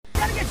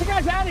you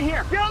guys out of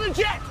here. Get on the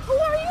jet. Who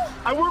are you?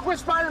 I work with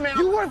Spider-Man.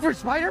 You work for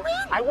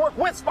Spider-Man? I work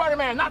with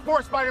Spider-Man, not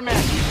for Spider-Man.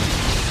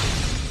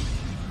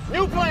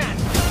 New plan.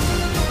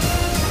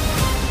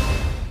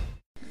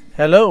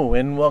 Hello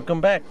and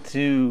welcome back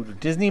to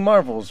Disney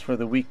Marvels for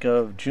the week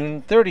of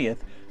June 30th,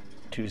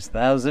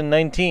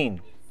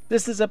 2019.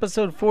 This is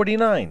episode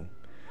 49.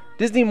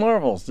 Disney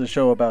Marvels, the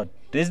show about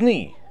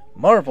Disney,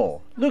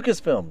 Marvel,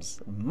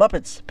 Lucasfilms,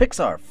 Muppets,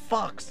 Pixar,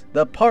 Fox,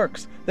 the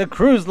parks, the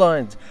cruise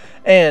lines,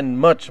 and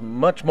much,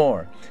 much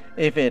more.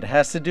 If it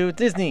has to do with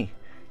Disney,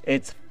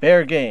 it's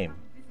fair game.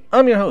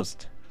 I'm your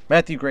host,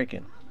 Matthew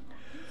Graken.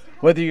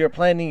 Whether you're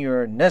planning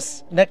your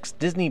next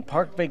Disney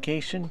park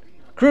vacation,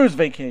 cruise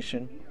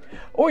vacation,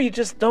 or you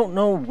just don't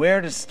know where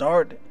to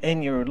start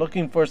and you're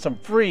looking for some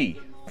free,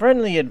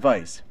 friendly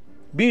advice,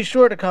 be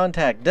sure to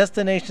contact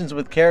Destinations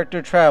with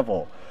Character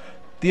Travel,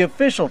 the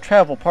official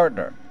travel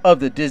partner of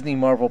the Disney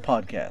Marvel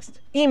podcast.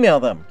 Email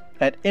them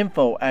at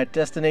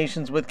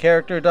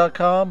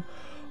info@destinationswithcharacter.com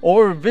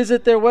or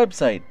visit their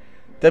website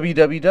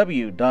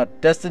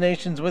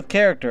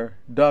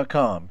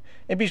www.destinationswithcharacter.com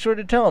and be sure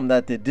to tell them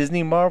that the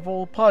Disney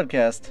Marvel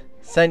podcast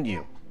sent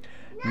you.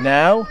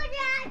 Now,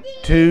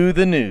 to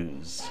the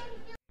news.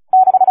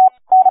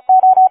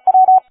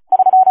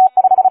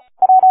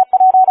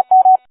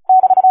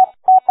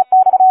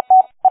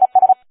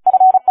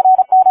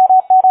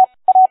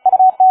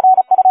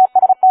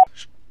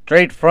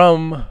 Straight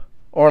from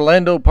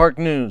Orlando Park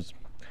News.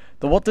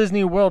 The Walt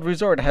Disney World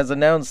Resort has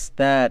announced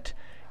that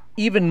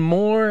even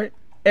more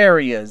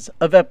areas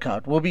of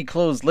Epcot will be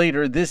closed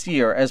later this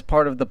year as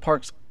part of the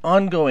park's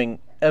ongoing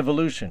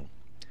evolution.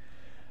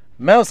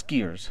 Mouse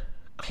Gears,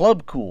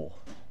 Club Cool,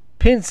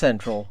 Pin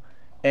Central,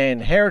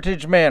 and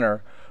Heritage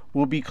Manor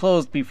will be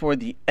closed before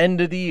the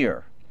end of the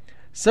year.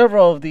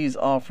 Several of these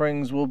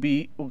offerings will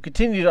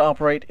continue to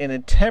operate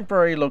in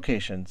temporary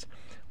locations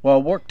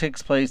while work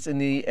takes place in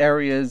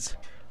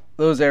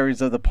those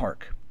areas of the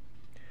park.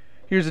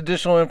 Here's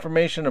additional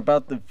information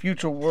about the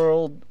future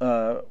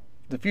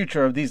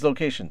of these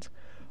locations.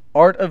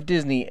 Art of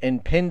Disney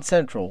and Penn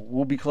Central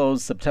will be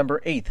closed September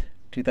 8th,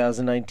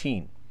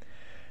 2019.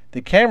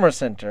 The Camera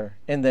Center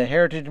and the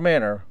Heritage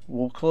Manor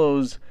will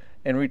close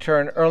and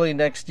return early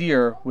next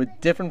year with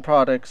different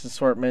products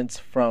assortments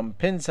from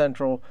Penn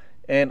Central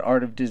and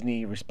Art of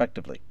Disney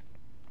respectively.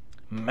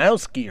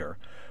 Mouse Gear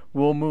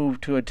will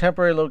move to a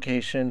temporary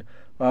location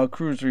while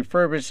crews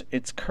refurbish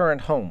its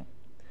current home.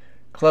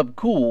 Club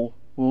Cool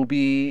will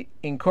be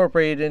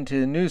incorporated into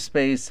the new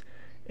space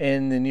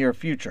in the near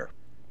future.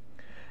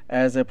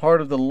 As a part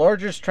of the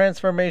largest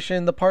transformation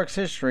in the park's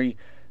history,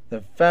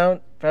 the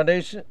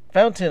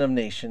Fountain of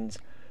Nations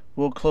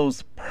will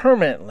close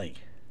permanently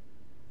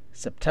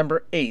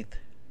September 8th,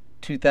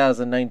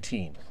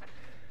 2019.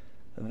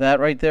 That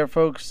right there,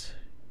 folks,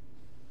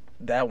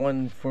 that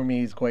one for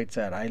me is quite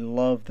sad. I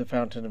love the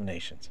Fountain of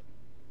Nations.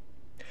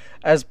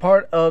 As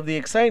part of the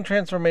exciting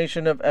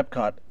transformation of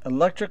Epcot,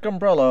 Electric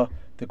Umbrella,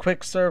 the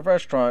quick-serve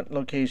restaurant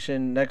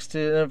location next to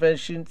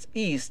Innovations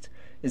East,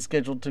 is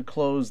scheduled to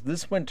close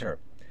this winter.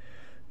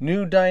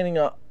 New dining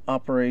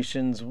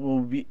operations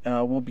will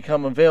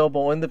become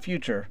available in the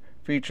future,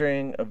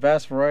 featuring a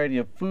vast variety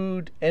of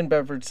food and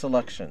beverage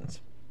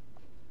selections.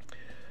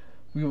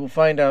 We will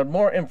find out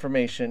more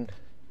information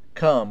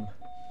come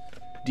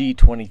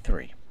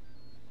D23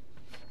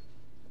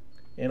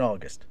 in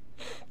August.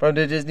 From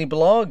the Disney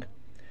blog,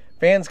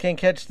 fans can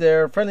catch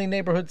their friendly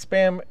neighborhood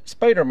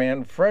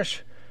Spider-Man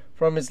fresh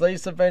from his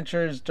latest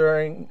adventures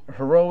during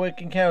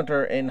heroic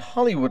encounter in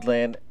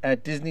Hollywoodland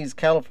at Disney's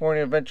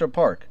California Adventure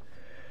Park.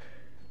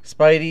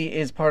 Spidey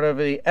is part of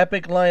an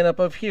epic lineup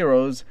of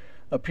heroes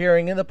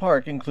appearing in the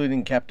park,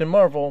 including Captain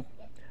Marvel,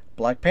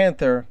 Black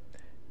Panther,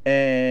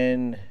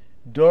 and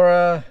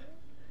Dora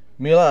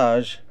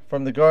Milaje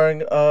from the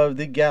Guardians of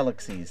the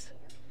Galaxies,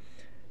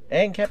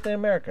 and Captain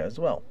America as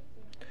well.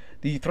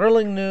 The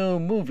thrilling new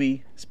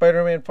movie,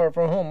 Spider-Man Far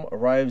From Home,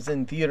 arrives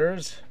in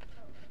theaters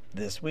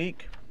this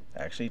week.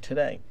 Actually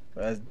today,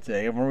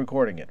 today I'm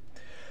recording it.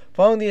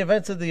 Following the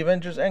events of the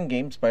Avengers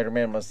Endgame,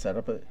 Spider-Man must set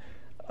up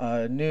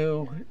a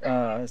new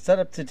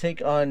setup to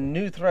take on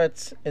new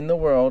threats in the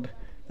world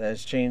that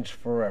has changed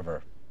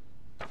forever.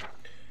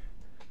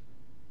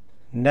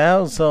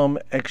 Now some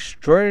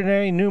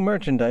extraordinary new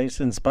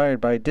merchandise inspired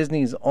by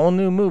Disney's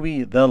all-new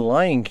movie, The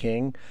Lion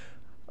King,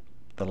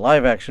 the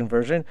live-action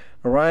version,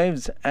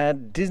 arrives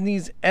at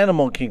Disney's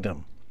Animal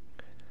Kingdom.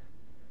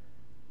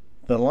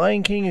 The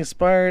Lion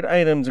King-inspired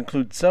items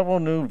include several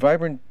new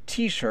vibrant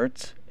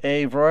t-shirts,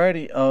 a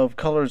variety of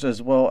colors,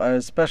 as well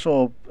as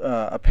special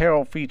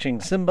apparel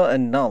featuring Simba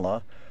and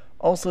Nala.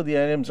 Also,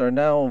 the items are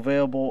now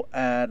available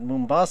at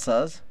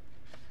Mombasa's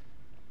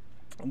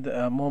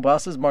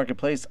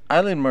Marketplace,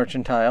 Island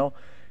Mercantile,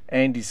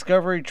 and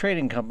Discovery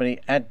Trading Company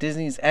at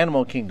Disney's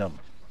Animal Kingdom.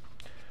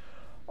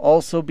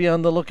 Also be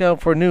on the lookout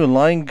for new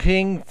Lion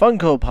King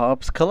Funko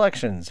Pops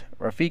collections.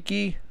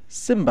 Rafiki,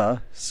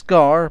 Simba,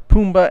 Scar,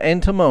 Pumbaa,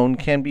 and Timon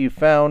can be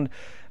found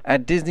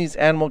at Disney's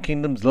Animal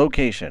Kingdom's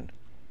location.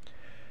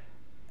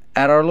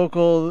 At our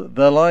local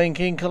The Lion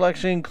King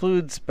collection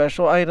includes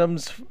special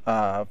items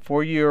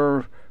for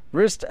your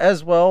wrist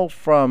as well,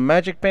 from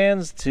magic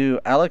bands to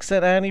Alex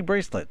and Annie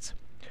bracelets.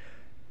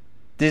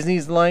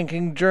 Disney's Lion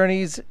King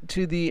journeys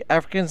to the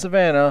African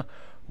savannah,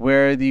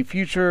 where the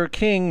future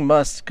king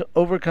must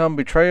overcome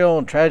betrayal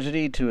and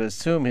tragedy to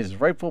assume his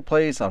rightful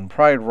place on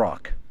Pride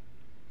Rock.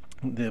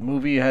 The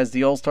movie has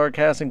the all-star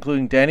cast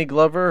including Danny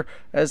Glover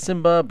as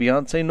Simba,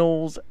 Beyonce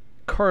Knowles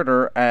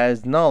Carter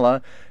as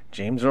Nala,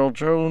 James Earl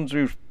Jones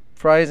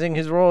reprising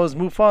his role as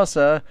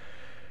Mufasa,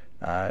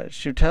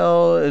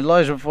 Chiwetel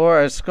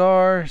Ejiofor as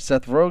Scar,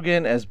 Seth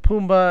Rogen as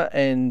Pumbaa,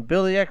 and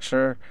Billy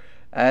Eichner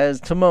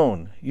as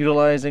Timon,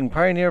 utilizing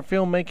pioneer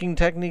filmmaking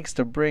techniques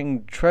to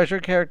bring treasure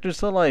characters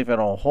to life in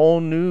a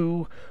whole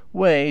new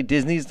way.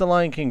 Disney's The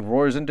Lion King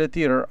roars into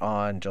theater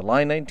on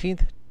July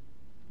 19th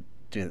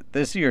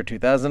this year,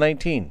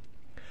 2019.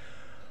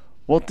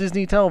 Walt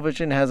Disney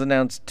Television has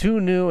announced 2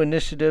 new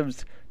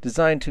initiatives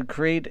designed to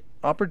create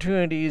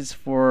opportunities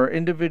for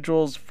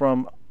individuals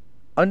from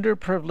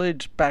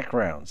underprivileged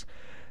backgrounds.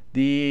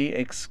 The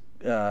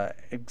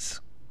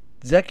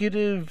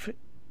Executive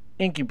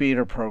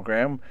Incubator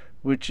Program,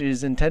 which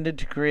is intended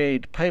to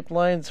create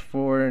pipelines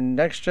for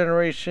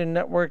next-generation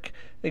network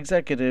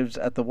executives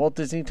at the Walt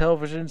Disney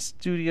Television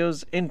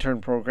Studios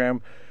Intern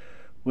Program,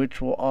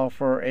 which will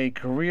offer a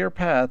career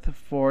path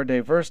for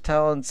diverse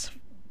talents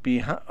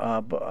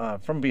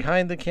from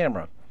behind the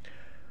camera.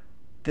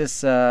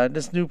 This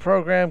new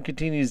program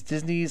continues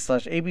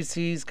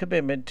Disney/ABC's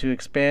commitment to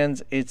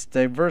expand its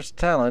diverse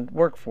talent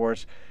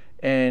workforce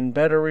and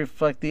better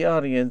reflect the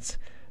audience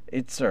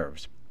it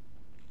serves.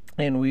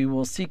 And they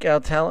will seek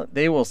out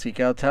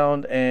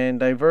talent and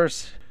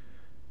diverse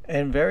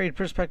and varied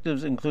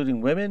perspectives,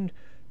 including women,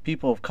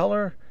 people of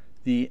color,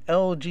 the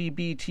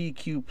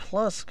LGBTQ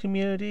plus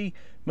community,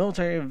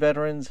 military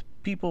veterans,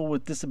 people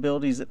with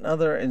disabilities, and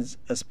other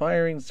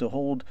aspiring to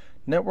hold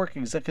network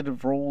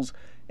executive roles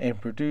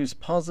and produce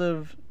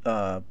positive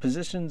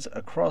positions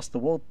across the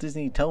Walt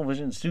Disney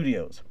Television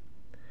Studios.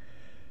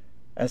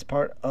 As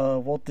part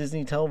of Walt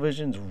Disney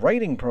Television's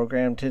writing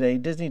program today,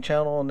 Disney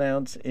Channel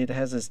announced it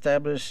has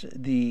established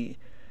the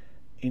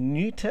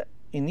Anita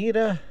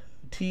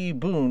T.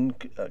 Boone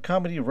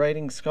Comedy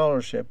Writing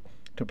Scholarship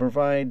to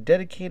provide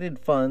dedicated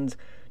funds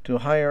to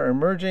hire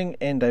emerging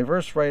and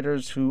diverse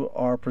writers who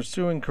are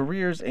pursuing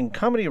careers in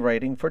comedy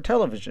writing for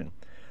television.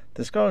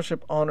 The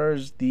scholarship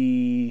honors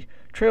the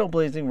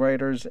trailblazing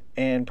writers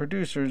and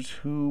producers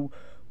who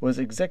was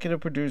executive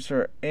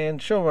producer and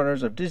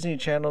showrunners of Disney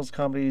Channel's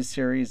comedy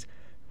series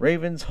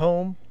Raven's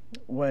Home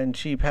when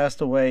she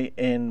passed away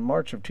in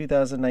March of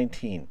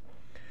 2019.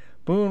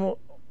 Boone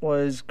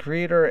was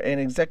creator and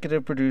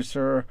executive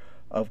producer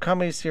of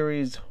comedy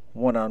series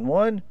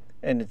One-on-One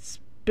and its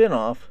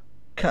spin-off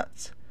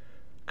Cuts,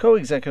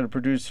 co-executive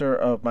producer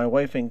of My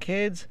Wife and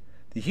Kids,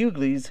 The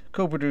Hughleys,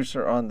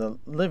 co-producer on The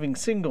Living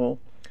Single,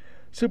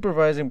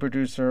 supervising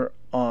producer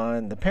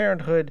on The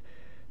Parenthood,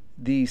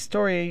 the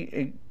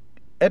story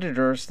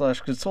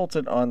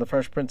editor/consultant on The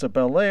Fresh Prince of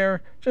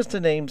Bel-Air, just to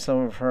name some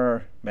of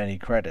her many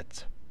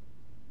credits.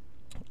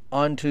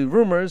 On to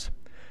rumors.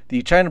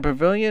 The China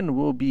Pavilion in Epcot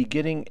will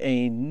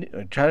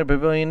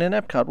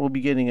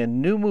be getting a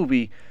new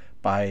movie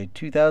by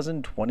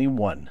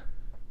 2021.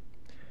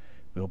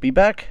 We'll be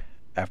back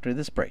after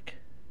this break.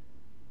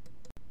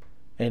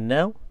 And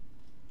now,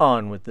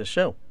 on with the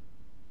show.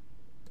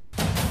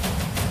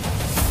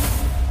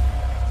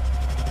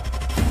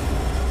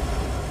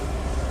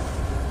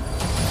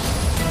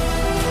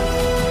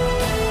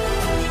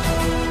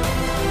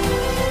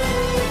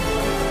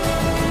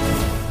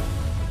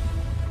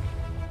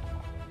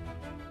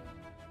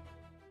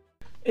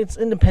 It's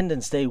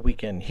Independence Day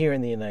weekend here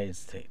in the United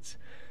States.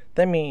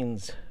 That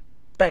means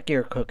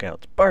backyard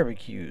cookouts,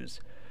 barbecues,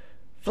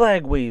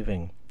 flag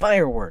waving,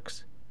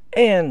 fireworks,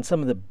 and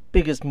some of the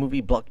biggest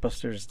movie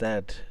blockbusters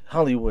that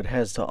Hollywood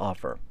has to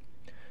offer.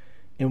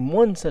 And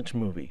one such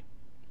movie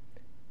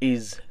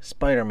is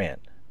Spider-Man: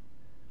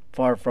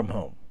 Far From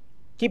Home.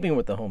 Keeping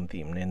with the home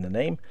theme in the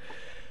name,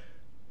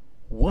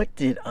 what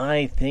did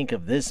I think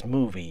of this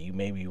movie, you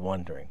may be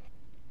wondering?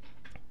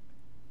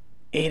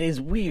 It is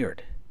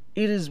weird.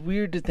 It is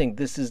weird to think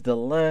this is the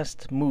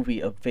last movie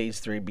of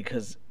Phase 3,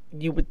 because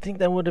you would think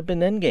that would have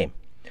been Endgame.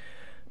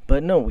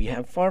 But no, we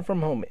have Far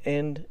From Home,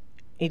 and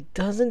it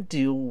doesn't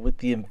deal with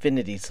the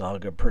Infinity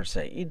Saga per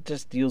se. It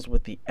just deals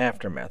with the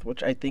aftermath,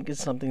 which I think is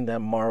something that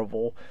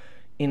Marvel,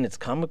 in its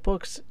comic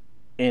books,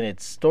 in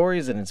its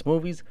stories, and its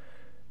movies,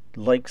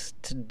 likes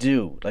to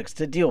deal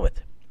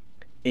with,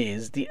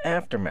 is the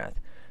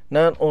aftermath.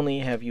 Not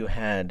only have you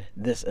had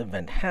this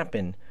event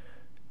happen,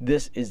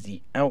 this is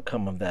the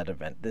outcome of that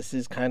event. This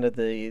is kind of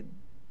the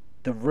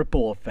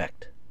ripple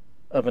effect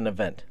of an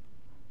event.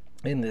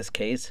 In this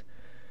case,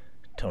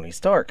 Tony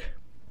Stark.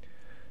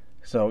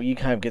 So you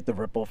kind of get the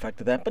ripple effect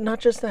of that, but not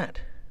just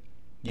that.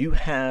 You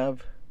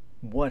have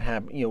what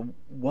happened,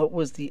 what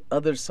was the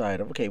other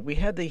side of, okay, we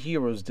had the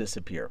heroes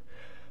disappear,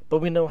 but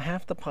we know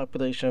half the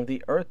population of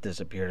the Earth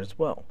disappeared as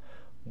well.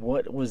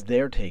 What was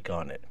their take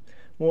on it?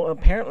 Well,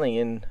 apparently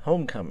in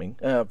Homecoming,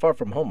 Far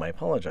From Home, I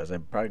apologize.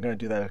 I'm probably going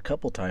to do that a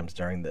couple times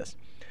during this.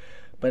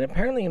 But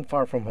apparently in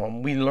Far From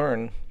Home, we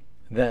learn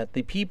that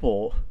the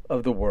people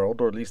of the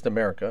world, or at least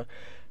America,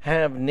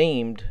 have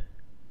named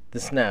the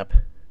snap.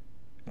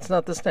 It's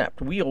not the snap.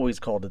 We always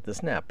called it the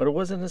snap, but it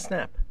wasn't a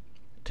snap.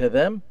 To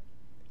them,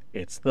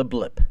 it's the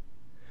blip.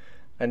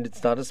 And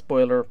it's not a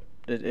spoiler.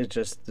 It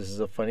just, this is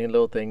a funny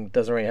little thing.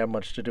 Doesn't really have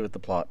much to do with the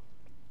plot.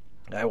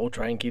 I will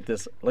try and keep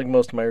this, like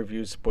most of my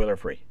reviews, spoiler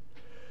free.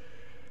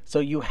 So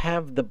you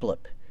have the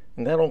blip,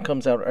 and that all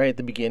comes out right at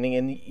the beginning,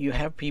 and you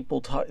have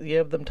you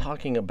have them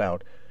talking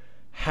about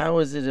how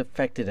has it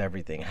affected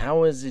everything,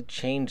 how has it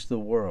changed the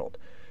world.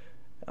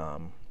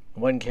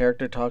 One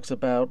character talks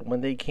about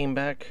when they came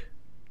back,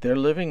 their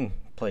living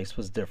place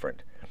was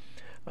different.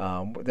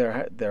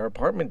 Their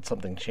apartment,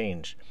 something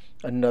changed.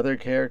 Another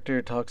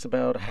character talks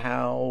about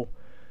how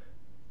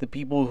the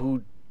people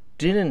who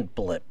didn't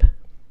blip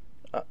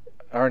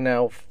are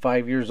now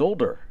 5 years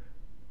older,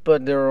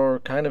 but they're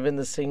kind of in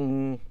the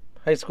same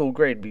high school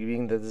grade,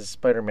 being that this is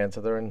Spider-Man,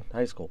 so they're in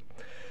high school.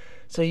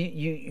 So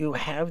you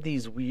have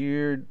these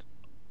weird,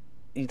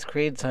 it's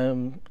created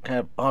some kind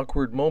of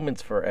awkward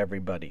moments for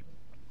everybody,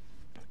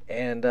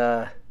 and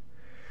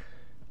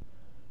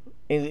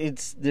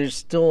there's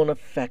still an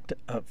effect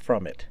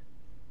from it,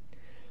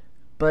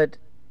 but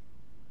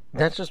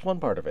that's just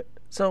one part of it.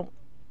 So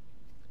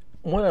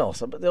what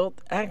else?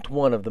 Act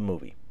 1 of the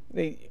movie,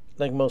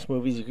 like most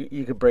movies,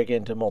 you could break it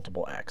into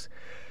multiple acts.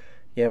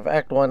 You have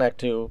Act 1, Act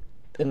 2,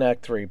 and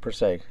Act 3, per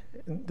se.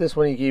 This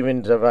one you can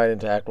even divide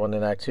into Act 1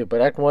 and Act 2.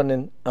 But Act 1,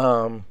 and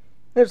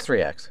there's 3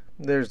 acts.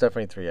 There's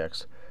definitely 3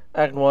 acts.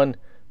 Act 1,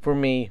 for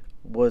me,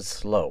 was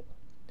slow.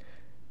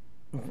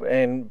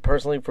 And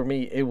personally, for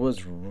me, it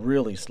was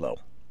really slow.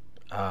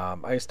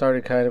 I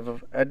started kind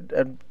of,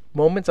 at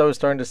moments, I was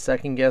starting to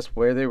second guess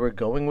where they were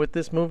going with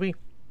this movie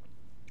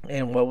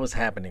and what was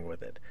happening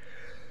with it.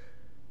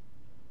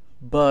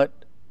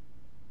 But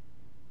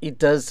it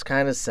does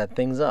kind of set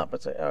things up.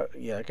 It's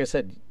like I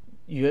said,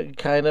 you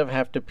kind of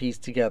have to piece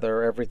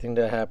together everything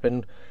that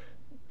happened,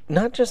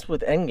 not just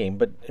with Endgame,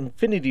 but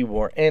Infinity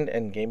War and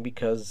Endgame,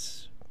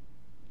 because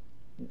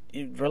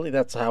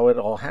that's how it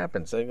all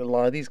happens. Like, a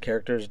lot of these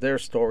characters, their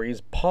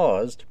stories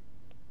paused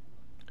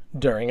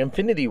during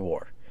Infinity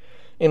War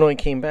and only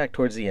came back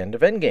towards the end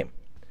of Endgame.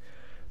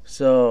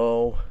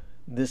 So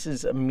this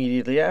is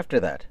immediately after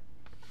that.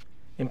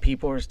 And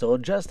people are still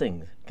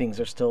adjusting. Things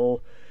are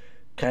still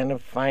kind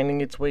of finding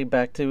its way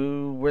back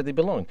to where they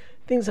belong.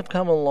 Things have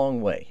come a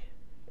long way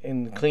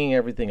in cleaning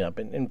everything up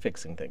and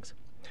fixing things.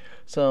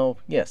 So,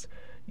 yes,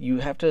 you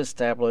have to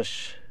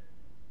establish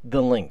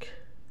the link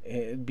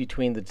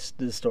between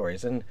the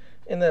stories, and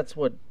that's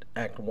what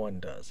Act 1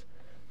 does.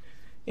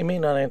 It may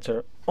not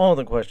answer all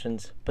the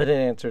questions, but it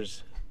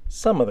answers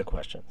some of the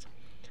questions.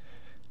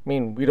 I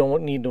mean, we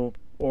don't need to,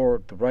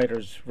 or the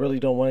writers really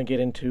don't want to get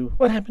into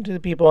what happened to the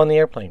people on the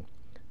airplane,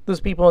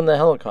 those people in the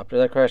helicopter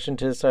that crashed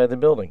into the side of the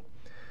building,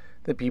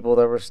 the people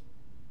that were,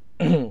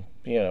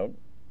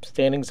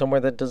 standing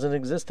somewhere that doesn't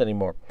exist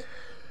anymore.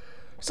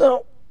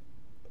 So,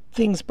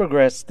 things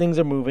progress, things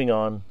are moving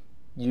on.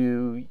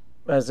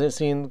 As I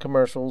see in the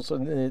commercials,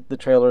 the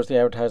trailers, the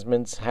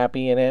advertisements,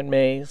 Happy and Aunt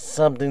May,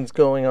 something's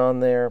going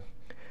on there.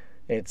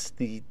 It's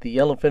the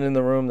elephant in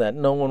the room that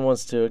no one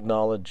wants to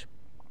acknowledge.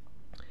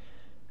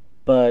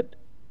 But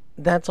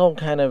that's all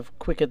kind of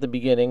quick at the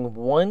beginning.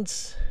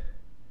 Once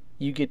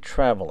you get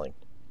traveling,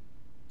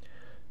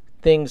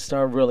 things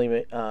start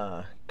really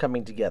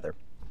coming together.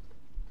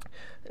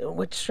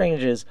 What's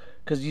strange is,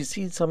 because you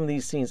see some of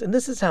these scenes, and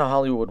this is how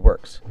Hollywood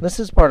works. This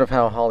is part of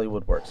how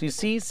Hollywood works. You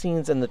see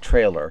scenes in the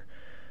trailer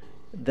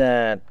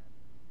that,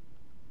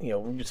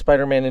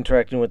 Spider-Man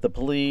interacting with the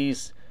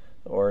police,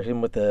 or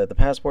him with the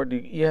passport.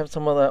 You have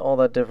some of that, all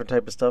that different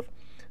type of stuff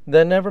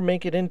that never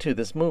make it into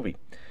this movie.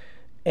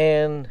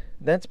 And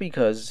that's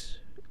because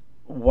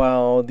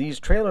while these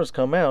trailers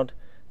come out,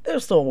 they're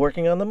still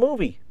working on the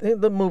movie.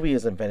 The movie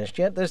isn't finished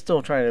yet. They're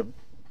still trying to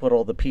put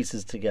all the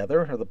pieces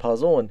together, or the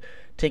puzzle, and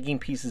taking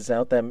pieces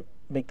out that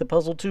make the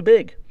puzzle too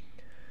big.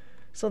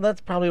 So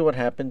that's probably what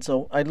happened.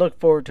 So I look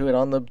forward to it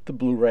on the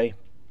Blu-ray.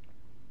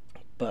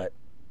 But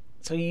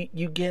so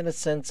you get a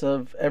sense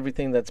of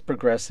everything that's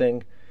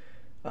progressing.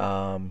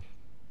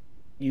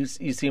 You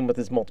see him with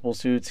his multiple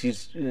suits.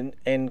 He's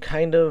and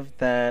kind of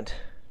that.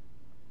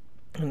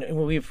 And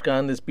we've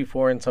gotten this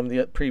before in some of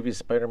the previous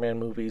Spider-Man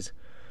movies,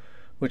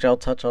 which I'll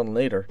touch on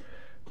later.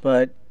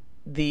 But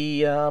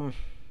the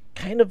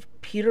kind of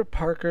Peter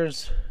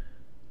Parker's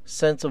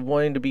sense of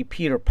wanting to be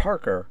Peter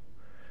Parker,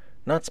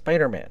 not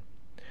Spider-Man.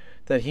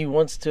 That he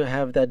wants to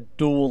have that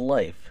dual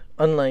life,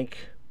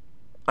 unlike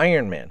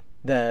Iron Man.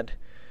 That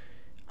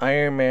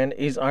Iron Man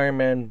is Iron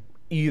Man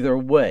either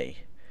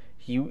way.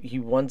 He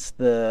wants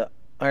the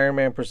Iron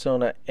Man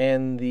persona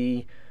and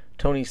the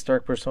Tony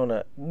Stark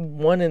persona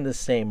one and the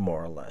same,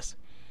 more or less.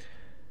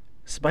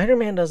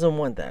 Spider-Man doesn't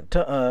want that.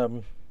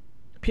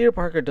 Peter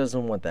Parker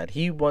doesn't want that.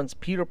 He wants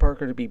Peter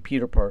Parker to be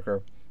Peter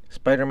Parker,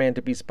 Spider-Man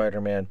to be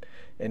Spider-Man,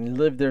 and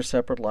live their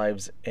separate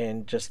lives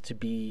and just to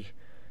be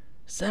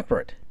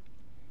separate.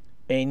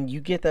 And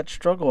you get that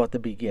struggle at the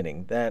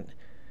beginning that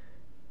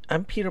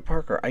I'm Peter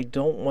Parker. I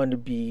don't want to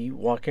be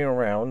walking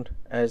around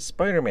as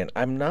Spider-Man.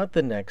 I'm not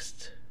the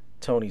next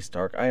Tony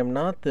Stark. I am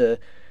not the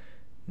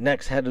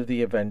next head of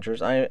the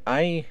Avengers.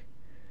 I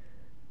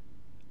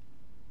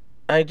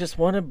just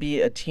want to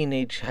be a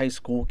teenage high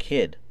school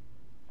kid,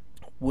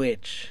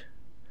 which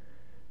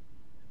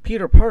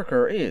Peter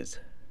Parker is.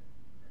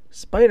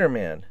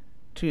 Spider-Man,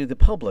 to the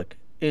public,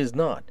 is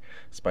not.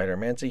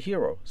 Spider-Man's a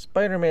hero.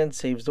 Spider-Man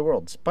saves the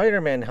world.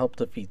 Spider-Man helped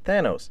defeat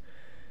Thanos.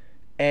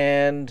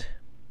 And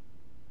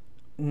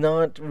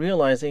not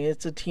realizing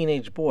it's a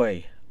teenage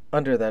boy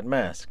under that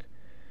mask.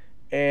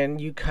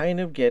 And you kind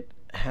of get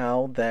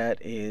how that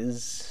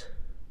is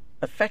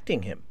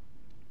affecting him.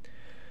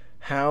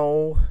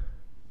 How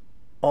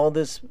all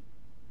this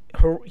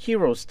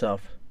hero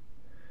stuff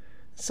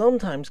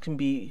sometimes can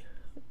be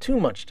too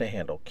much to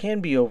handle,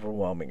 can be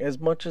overwhelming. As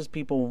much as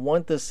people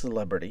want this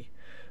celebrity,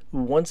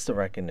 who wants the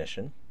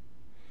recognition,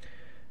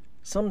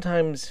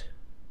 sometimes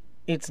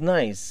it's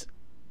nice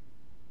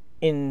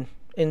in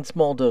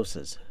small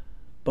doses.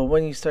 But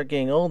when you start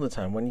getting all the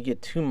time, when you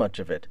get too much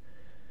of it,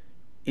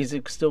 is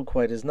it still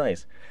quite as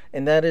nice?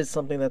 And that is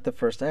something that the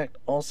first act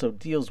also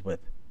deals with.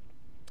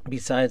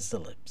 Besides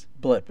the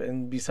blip,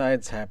 and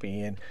besides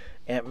Happy and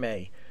Aunt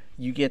May,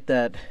 you get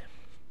that.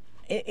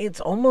 It's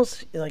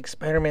almost like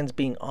Spider-Man's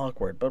being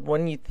awkward, but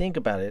when you think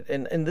about it,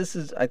 and this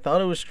is, I thought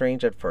it was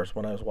strange at first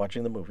when I was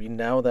watching the movie.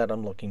 Now that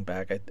I'm looking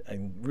back, I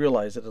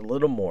realize it a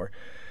little more,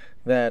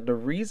 that the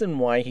reason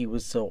why he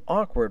was so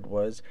awkward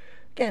was,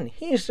 again,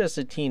 he's just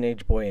a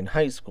teenage boy in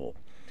high school.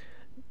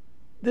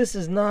 This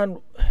is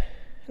not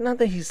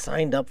that he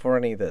signed up for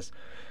any of this,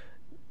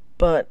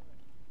 but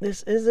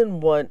this isn't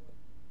what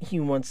he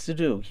wants to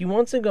do. He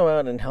wants to go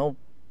out and help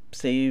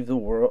save the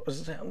world,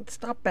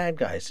 stop bad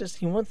guys. Just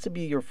he wants to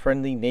be your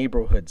friendly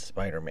neighborhood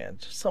Spider-Man,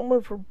 just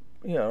someone from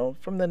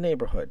the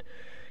neighborhood.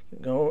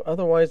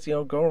 Otherwise,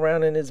 go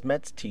around in his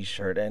Mets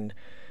t-shirt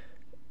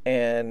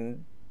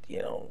and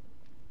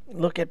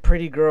look at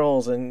pretty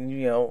girls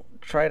and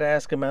try to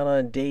ask them out on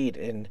a date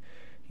and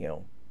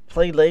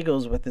play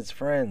Legos with his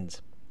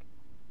friends.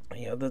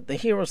 The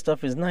hero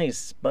stuff is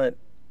nice, but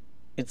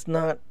it's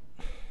not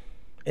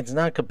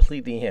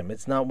completely him.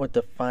 It's not what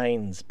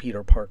defines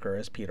Peter Parker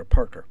as Peter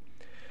Parker.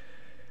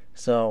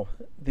 So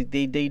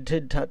they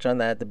did touch on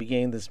that at the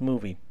beginning of this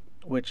movie,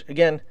 which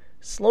again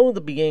slowed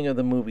the beginning of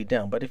the movie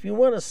down. But if you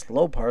want a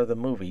slow part of the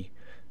movie,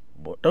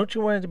 don't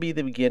you want it to be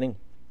the beginning?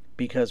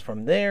 Because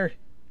from there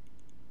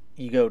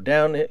you go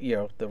down.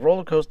 The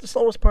roller coaster. The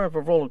slowest part of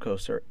a roller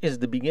coaster is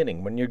the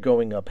beginning when you're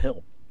going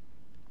uphill,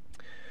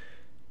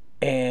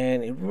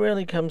 and it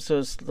really comes to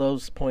a slow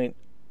point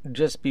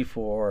just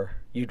before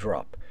you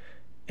drop.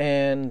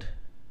 And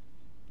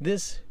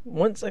this,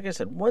 once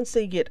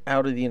they get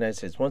out of the United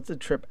States, once the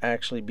trip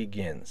actually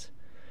begins,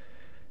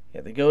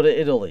 they go to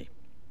Italy,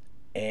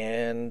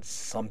 and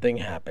something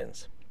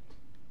happens,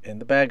 and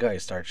the bad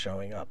guys start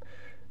showing up,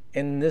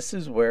 and this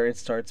is where it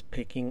starts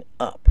picking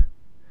up.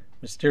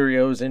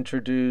 Mysterio is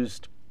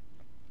introduced,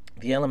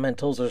 the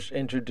Elementals are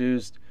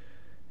introduced,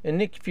 and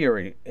Nick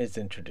Fury is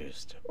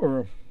introduced,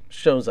 or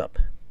shows up.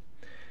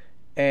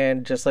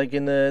 And just like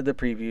in the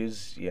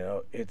previews,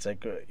 it's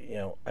like,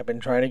 I've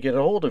been trying to get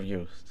a hold of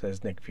you,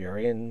 says Nick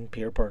Fury, and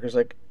Peter Parker's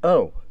like,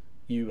 oh,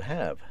 you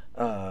have.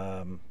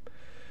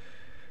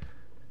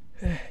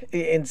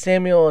 And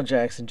Samuel L.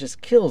 Jackson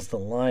just kills the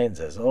lines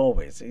as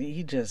always.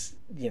 He just,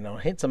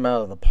 hits them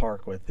out of the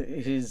park with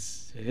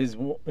his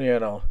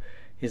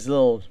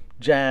little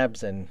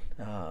jabs and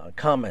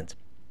comments.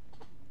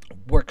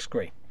 Works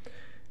great.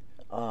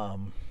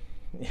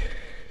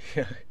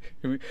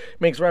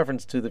 Makes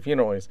reference to the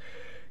funeral.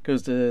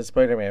 Goes to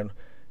Spider-Man.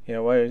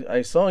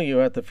 I saw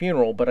you at the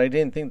funeral, but I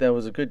didn't think that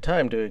was a good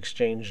time to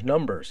exchange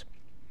numbers.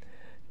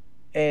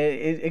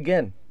 And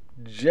again,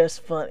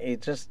 just fun.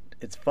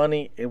 It's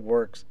funny. It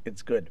works.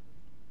 It's good.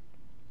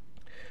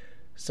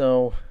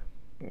 So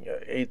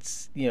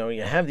it's you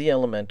have the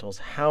Elementals.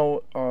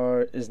 How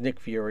is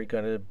Nick Fury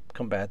going to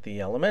combat the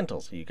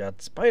Elementals? You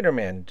got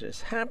Spider-Man.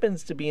 Just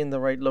happens to be in the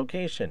right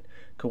location.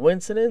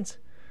 Coincidence?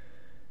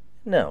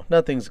 No,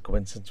 nothing's a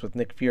coincidence with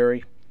Nick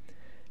Fury.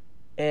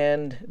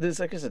 And this,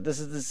 like I said, this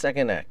is the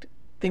second act.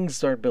 Things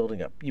start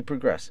building up. You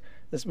progress.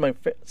 This is my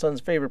son's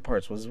favorite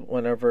parts, was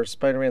whenever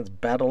Spider-Man's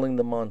battling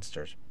the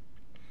monsters.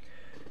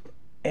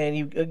 And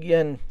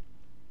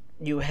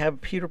you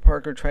have Peter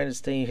Parker trying to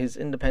stay his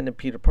independent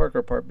Peter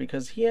Parker part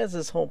because he has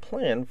this whole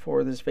plan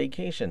for this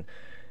vacation.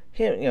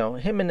 Him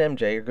and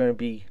MJ are going to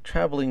be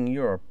traveling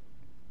Europe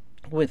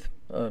with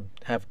a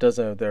half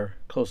dozen of their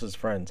closest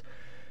friends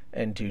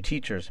and 2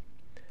 teachers.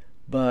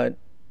 But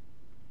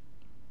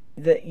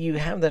that you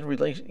have that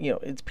relation,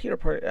 it's Peter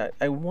Parker.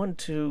 I want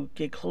to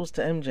get close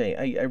to MJ.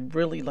 I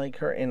really like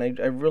her, and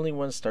I really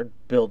want to start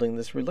building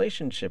this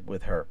relationship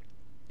with her.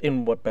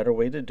 And what better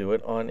way to do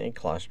it on a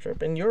class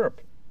trip in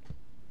Europe?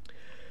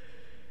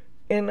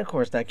 And of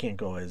course, that can't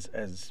go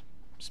as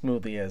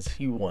smoothly as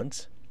he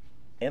wants,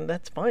 and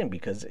that's fine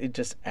because it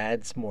just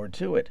adds more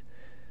to it.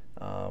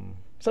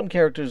 Some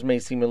characters may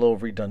seem a little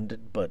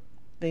redundant, but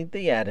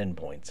they add in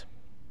points.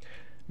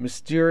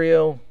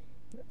 Mysterio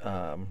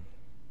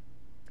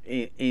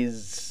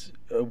is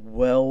a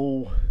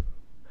well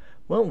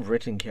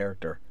written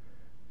character.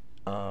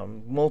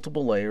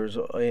 Multiple layers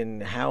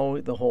in how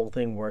the whole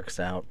thing works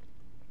out.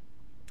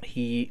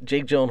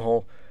 Jake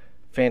Gyllenhaal,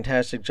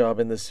 fantastic job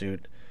in the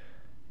suit,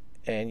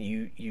 and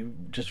you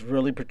just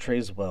really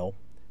portrays well,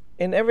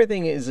 and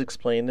everything is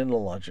explained in a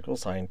logical,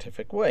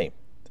 scientific way.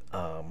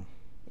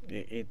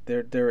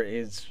 There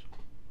is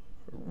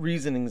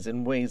reasonings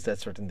and ways that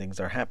certain things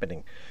are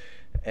happening,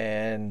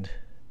 and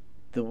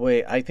the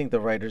way I think the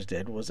writers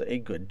did was a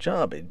good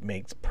job. It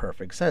makes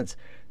perfect sense.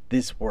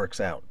 This works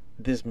out.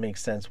 This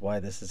makes sense why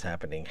this is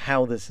happening.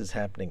 How this is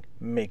happening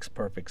makes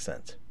perfect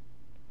sense.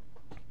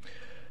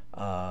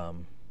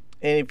 And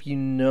if you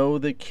know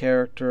the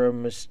character of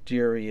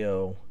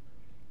Mysterio,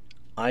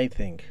 I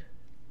think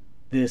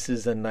this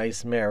is a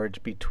nice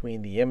marriage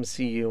between the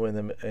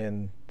MCU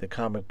and the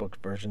comic book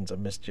versions of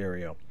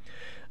Mysterio.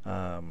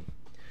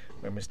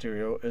 Where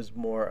Mysterio is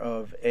more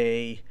of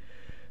he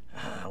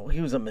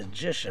was a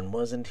magician,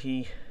 wasn't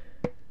he?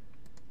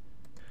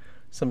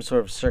 Some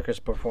sort of circus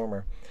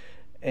performer.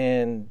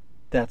 And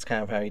that's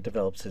kind of how he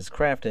develops his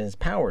craft and his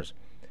powers.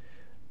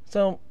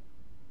 So,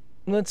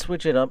 let's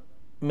switch it up,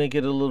 make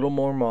it a little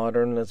more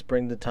modern, let's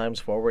bring the times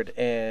forward,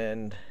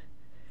 and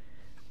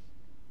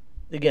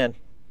again,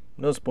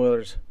 no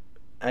spoilers.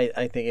 I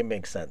think it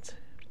makes sense.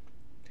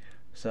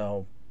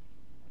 So,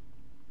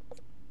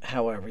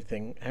 how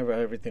everything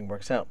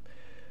works out.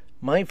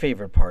 My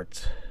favorite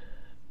parts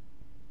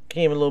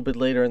came a little bit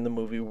later in the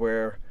movie,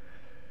 where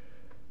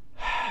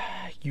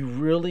you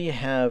really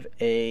have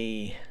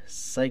a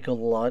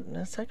psychological,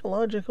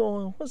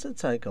 was it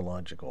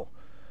psychological?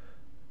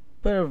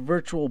 But a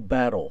virtual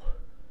battle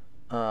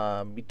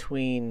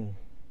between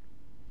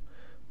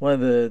one of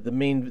the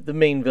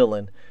main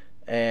villain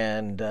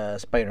and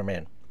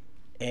Spider-Man,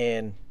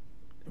 and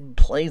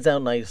plays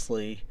out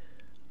nicely.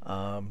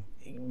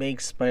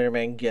 Makes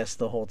Spider-Man guess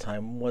the whole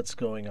time what's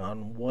going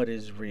on, what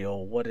is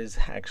real, what is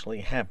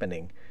actually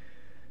happening.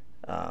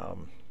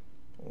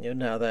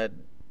 Now that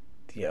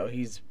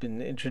he's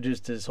been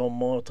introduced to this whole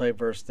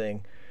multiverse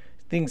thing,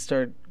 things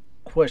start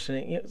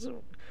questioning.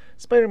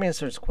 Spider-Man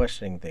starts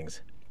questioning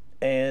things,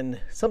 and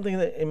something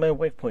that, and my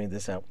wife pointed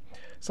this out,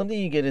 something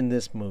you get in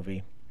this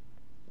movie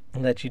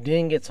that you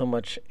didn't get so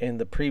much in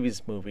the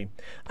previous movie.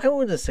 I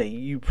want to say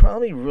you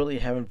probably really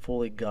haven't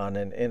fully gone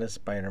in a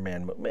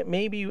Spider-Man movie.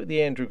 Maybe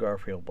the Andrew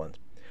Garfield ones.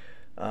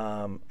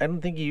 I don't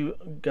think you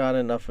got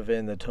enough of it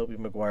in the Tobey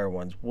Maguire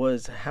ones.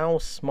 Was how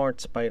smart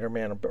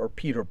Spider-Man or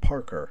Peter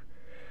Parker,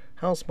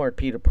 how smart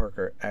Peter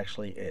Parker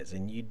actually is,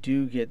 and you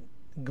do get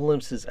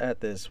glimpses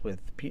at this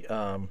with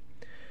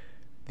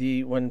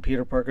when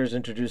Peter Parker is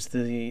introduced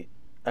to the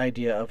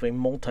idea of a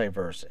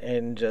multiverse,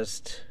 and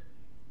just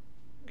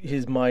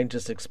his mind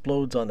just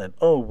explodes on that.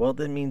 Oh, well,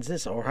 that means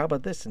this, or how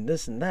about this and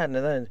that and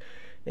that, and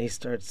he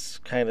starts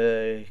kind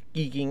of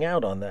geeking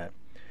out on that.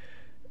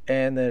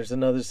 And there's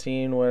another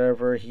scene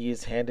wherever he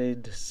is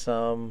handed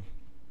some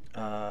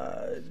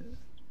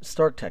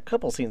Stark Tech.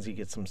 Couple scenes he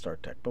gets some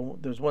Stark Tech,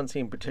 but there's one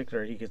scene in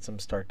particular he gets some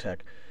Stark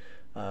Tech.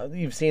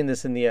 You've seen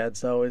this in the ads,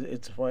 so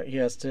it's what he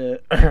has to,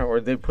 or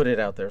they put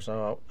it out there.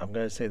 So I'm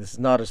going to say this is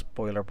not a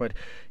spoiler, but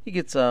he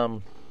gets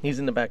he's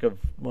in the back of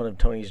one of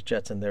Tony's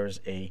jets, and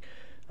there's a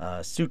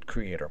suit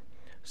creator.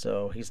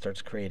 So he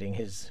starts creating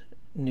his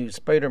new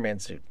Spider-Man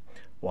suit.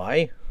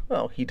 Why?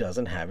 Well, he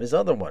doesn't have his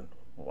other one.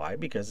 Why?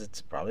 Because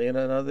it's probably in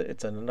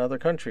another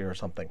country or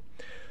something,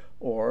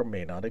 or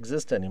may not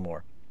exist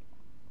anymore.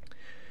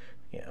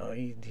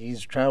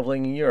 He's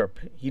traveling in Europe.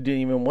 He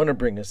didn't even want to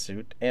bring a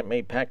suit. Aunt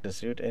May packed a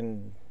suit,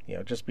 and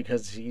just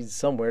because he's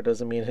somewhere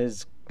doesn't mean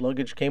his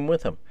luggage came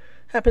with him.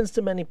 Happens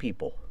to many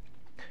people.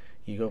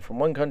 You go from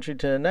one country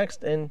to the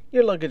next, and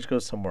your luggage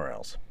goes somewhere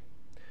else.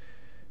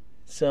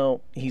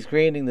 So he's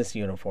creating this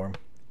uniform,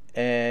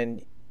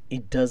 and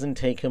it doesn't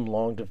take him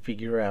long to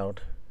figure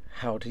out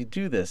how to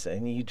do this.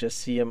 And you just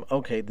see him,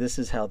 okay, this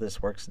is how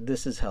this works.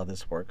 This is how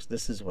this works.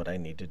 This is what I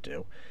need to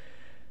do.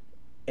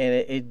 And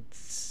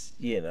it's,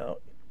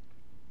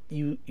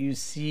 you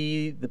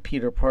see the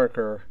Peter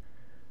Parker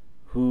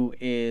who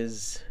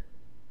is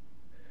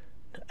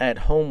at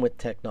home with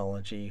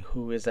technology,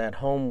 who is at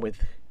home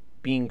with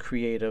being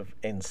creative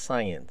and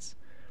science,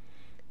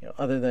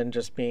 other than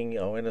just being,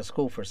 in a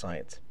school for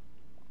science.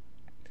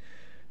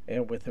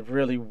 And with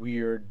really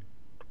weird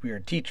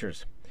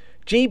teachers.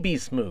 J.B.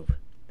 Smoove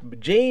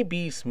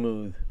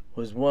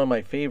was one of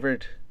my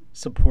favorite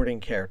supporting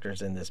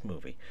characters in this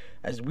movie.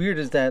 As weird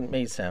as that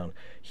may sound,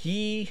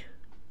 he,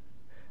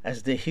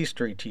 as the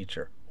history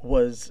teacher,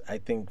 was, I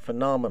think,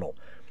 phenomenal.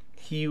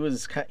 He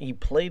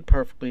played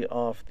perfectly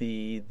off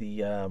the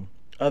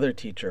other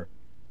teacher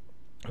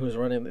who was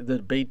running the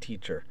debate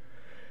teacher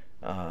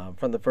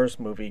from the first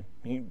movie.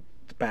 He's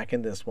back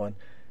in this one,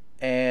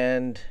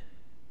 and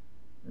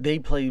they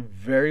play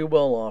very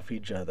well off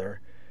each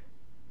other,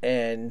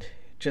 and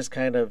just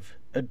kind of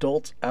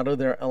adults out of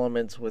their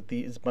elements with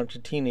these bunch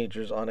of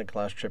teenagers on a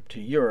class trip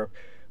to Europe,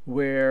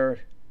 where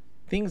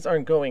things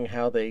aren't going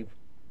how they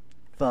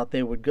thought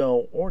they would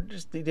go, or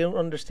just they don't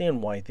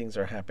understand why things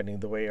are happening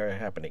the way they're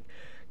happening.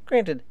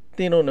 Granted,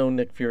 they don't know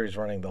Nick Fury's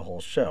running the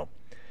whole show.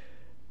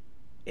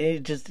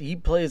 He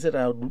plays it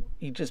out.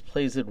 He just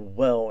plays it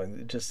well,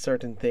 and just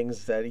certain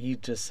things that he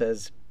just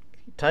says.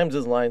 He times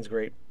his lines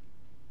great.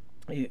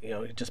 He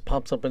just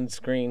pops up on the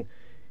screen,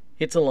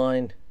 hits a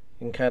line,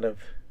 and kind of,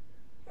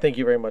 thank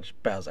you very much,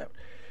 bows out.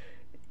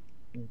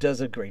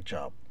 Does a great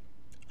job.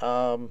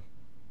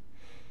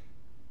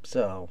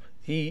 So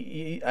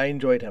I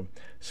enjoyed him.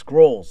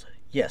 Skrulls,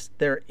 yes,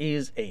 there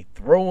is a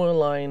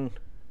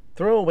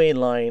throwaway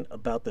line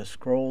about the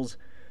Skrulls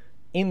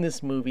in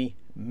this movie.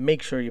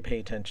 Make sure you pay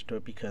attention to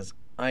it, because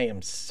I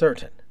am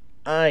certain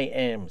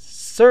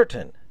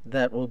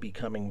that will be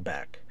coming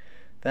back.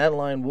 That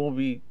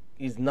line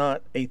is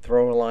not a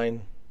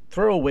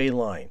throwaway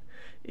line.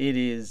 It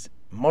is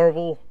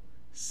Marvel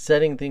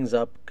setting things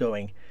up,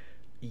 going,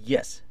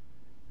 yes,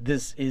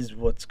 this is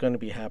what's going to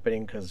be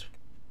happening, because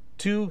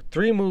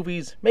 2-3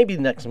 movies, maybe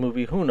the next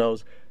movie, who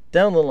knows,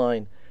 down the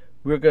line,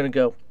 we're going to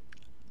go,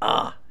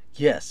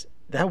 yes,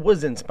 that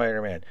was in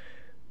Spider-Man.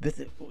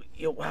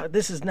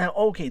 This is now,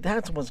 okay,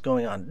 that's what's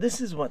going on.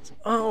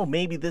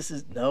 Maybe this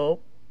is, no.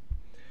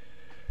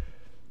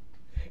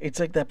 It's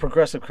like that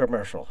Progressive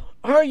commercial.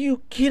 Are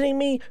you kidding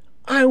me?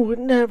 I would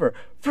never.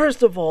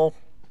 First of all,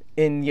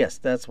 and yes,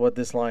 that's what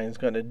this line is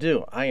going to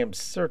do. I am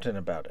certain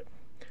about it.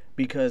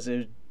 Because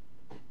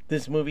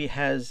this movie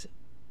has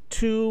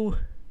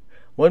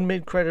one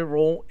mid-credit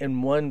roll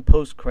and one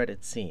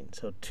post-credit scene.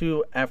 So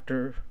 2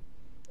 after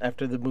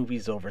the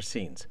movie's over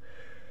scenes.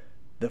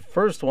 The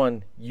first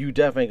one, you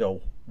definitely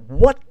go,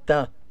 what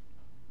the?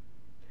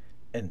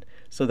 And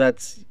so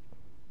that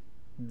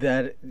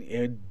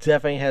it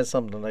definitely has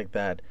something like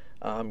that.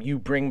 You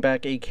bring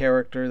back a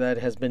character that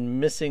has been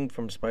missing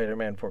from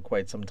Spider-Man for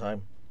quite some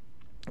time,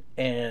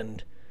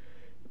 and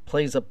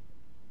plays up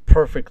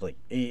perfectly.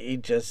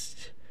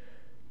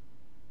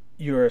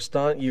 You're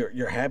astonished.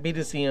 You're happy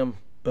to see him,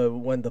 but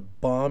when the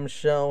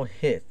bombshell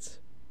hits,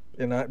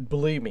 and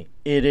believe me,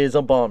 it is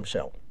a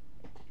bombshell.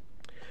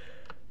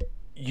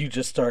 You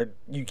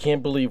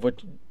can't believe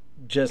what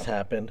just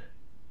happened,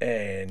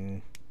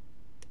 and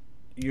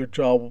your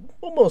jaw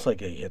almost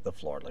like you hit the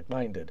floor, like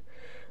mine did.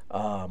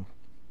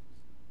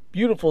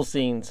 Beautiful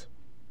scenes,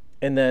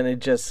 and then it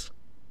just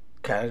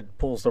kind of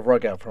pulls the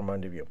rug out from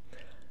under you.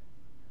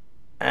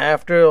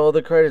 After all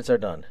the credits are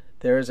done,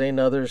 there's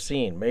another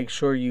scene. Make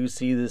sure you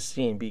see this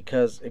scene,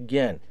 because,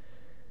 again,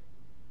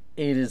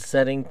 it is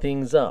setting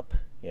things up.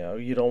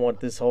 You don't want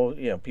this whole,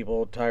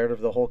 people are tired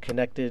of the whole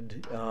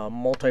connected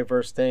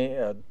multiverse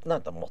thing.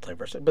 Not the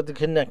multiverse, but the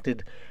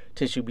connected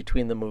tissue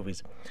between the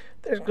movies.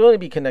 There's going to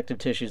be connective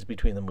tissues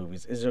between the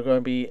movies. Is there going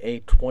to be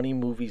a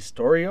 20-movie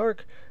story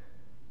arc?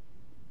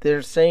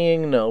 They're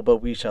saying no, but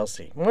we shall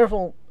see.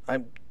 Marvel,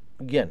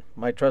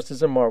 my trust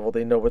is in Marvel.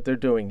 They know what they're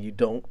doing. You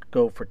don't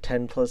go for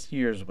 10+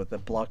 years with a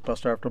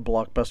blockbuster after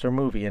blockbuster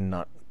movie and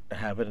not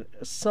have a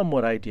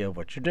somewhat idea of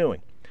what you're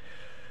doing.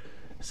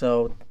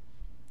 So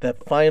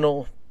that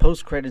final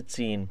post-credit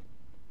scene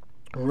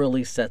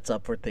really sets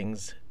up for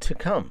things to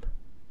come.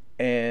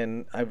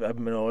 And I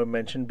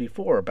mentioned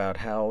before about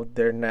how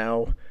they're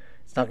now,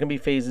 it's not going to be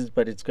phases,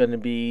 but it's going to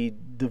be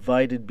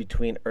divided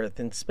between Earth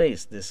and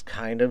space. This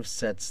kind of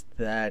sets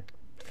that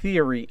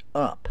theory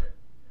up.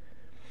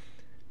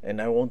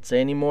 And I won't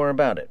say any more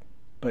about it,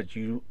 but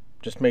you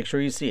just make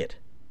sure you see it.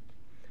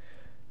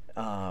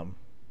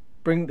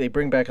 They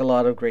bring back a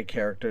lot of great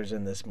characters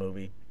in this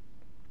movie.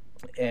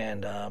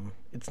 And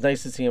it's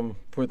nice to see them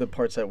for the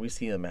parts that we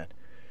see them at.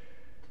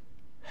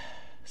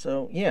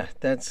 So yeah,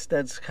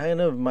 that's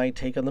kind of my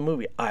take on the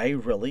movie. I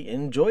really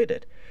enjoyed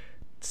it.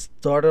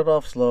 Started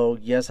off slow.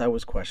 Yes, I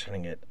was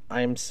questioning it.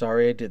 I'm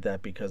sorry I did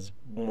that, because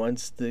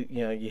once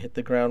you hit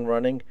the ground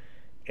running,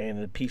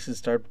 and the pieces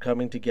start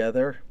coming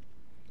together,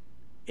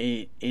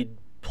 it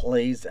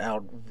plays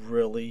out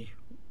really,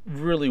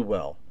 really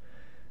well.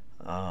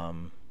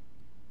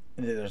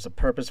 There's a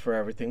purpose for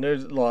everything.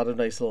 There's a lot of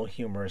nice little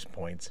humorous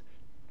points.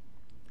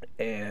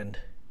 And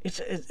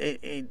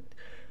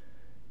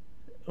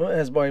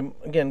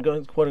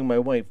quoting my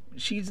wife,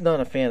 she's not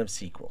a fan of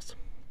sequels.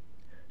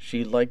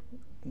 She liked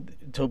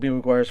Tobey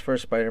Maguire's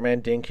first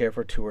Spider-Man, didn't care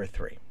for 2 or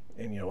 3.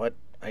 And you know what?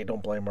 I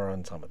don't blame her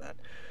on some of that.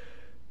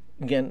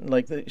 Again,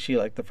 she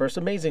liked the first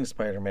Amazing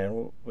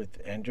Spider-Man with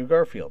Andrew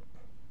Garfield.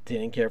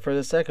 Didn't care for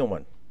the second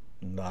one.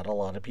 Not a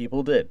lot of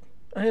people did.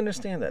 I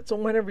understand that. So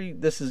whenever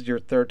this is your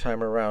third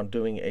time around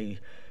doing a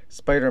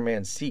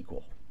Spider-Man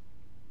sequel,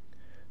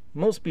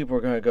 most people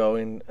are going to go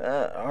and,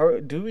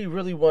 do we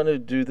really want to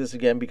do this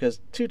again? Because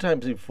 2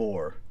 times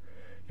before,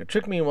 you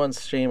tricked me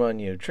once, shame on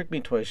you. Tricked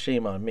me twice,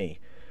 shame on me.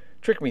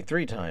 Tricked me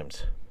 3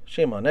 times,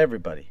 shame on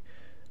everybody.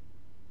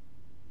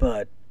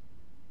 But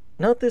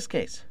not this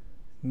case.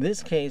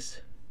 This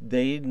case,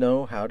 they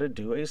know how to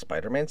do a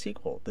Spider-Man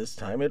sequel. This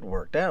time it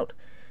worked out.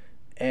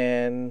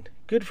 And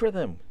good for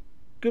them.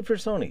 Good for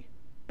Sony.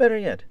 Better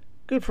yet,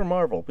 good for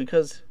Marvel,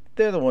 because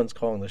they're the ones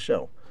calling the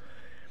show.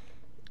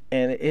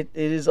 And it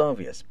is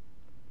obvious.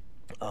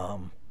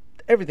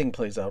 Everything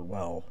plays out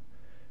well.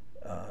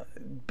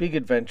 Big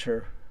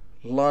adventure,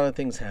 a lot of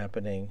things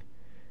happening,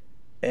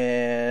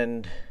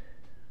 and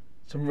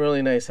some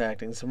really nice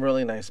acting, some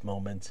really nice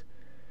moments.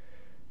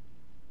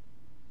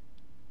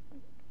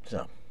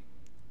 So,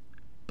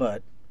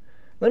 but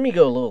let me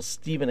go a little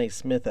Stephen A.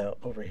 Smith out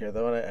over here,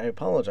 though, and I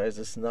apologize.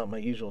 This is not my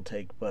usual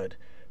take, but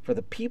for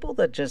the people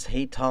that just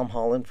hate Tom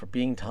Holland for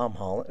being Tom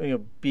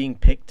Holland, being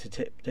picked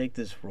to take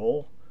this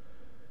role,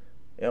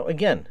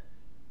 again,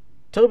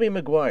 Tobey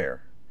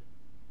Maguire.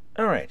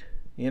 All right,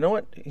 you know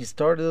what? He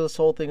started this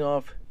whole thing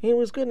off. He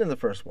was good in the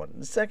first one.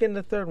 The second,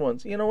 the third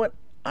ones. You know what?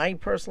 I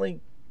personally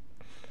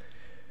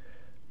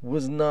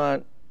was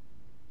not.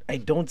 I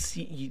don't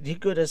see. He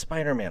did good as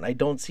Spider-Man. I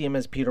don't see him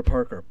as Peter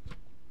Parker.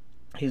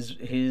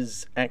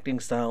 His acting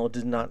style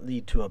did not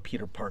lead to a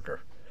Peter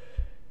Parker,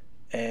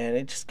 and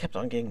it just kept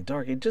on getting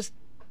dark.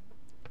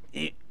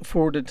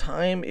 For the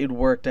time, it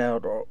worked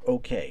out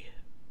okay.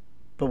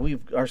 But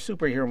our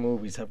superhero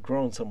movies have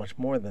grown so much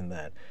more than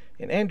that.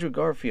 And Andrew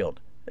Garfield,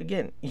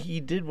 again, he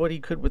did what he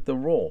could with the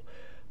role,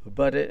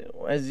 but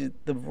as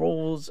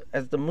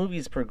the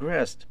movies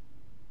progressed,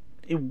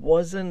 it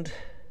wasn't.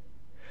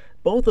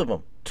 Both of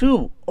them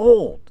too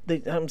old.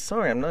 I'm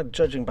sorry, I'm not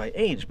judging by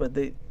age, but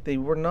they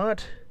were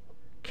not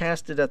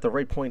casted at the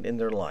right point in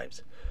their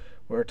lives.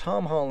 Where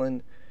Tom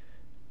Holland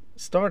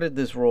started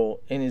this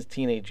role in his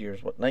teenage years,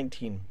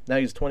 19? Now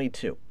he's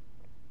 22,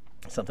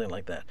 something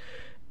like that,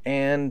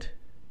 and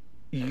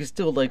he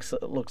still looks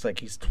like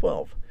he's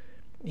 12.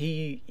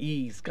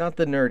 He's got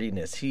the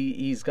nerdiness.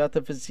 He's got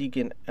the physique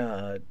and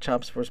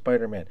chops for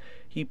Spider-Man.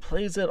 He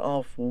plays it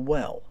off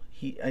well.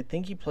 I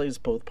think he plays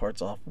both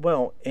parts off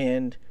well,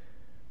 and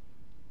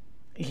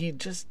he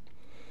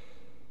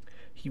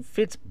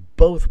fits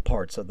both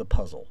parts of the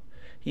puzzle.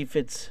 He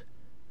fits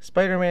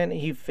Spider-Man.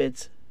 He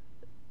fits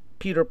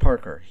Peter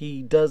Parker.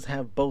 He does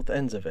have both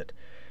ends of it.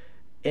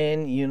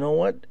 And you know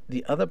what?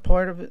 The other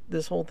part of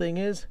this whole thing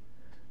is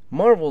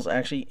Marvel's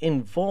actually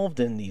involved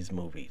in these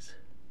movies.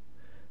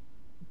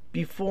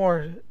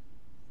 Before,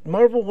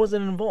 Marvel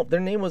wasn't involved. Their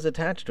name was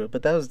attached to it,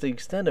 but that was the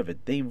extent of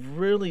it. They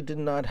really did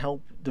not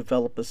help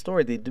develop the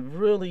story.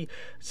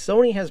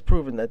 Sony has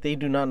proven that they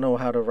do not know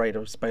how to write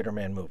a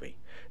Spider-Man movie.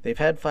 They've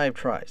had 5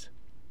 tries,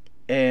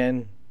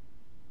 and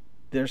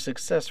their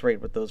success rate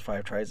with those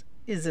 5 tries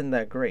isn't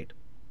that great.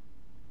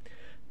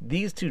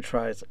 These 2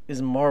 tries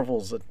is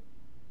Marvel's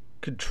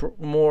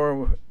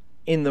more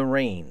in the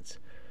reins,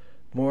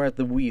 more at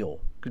the wheel,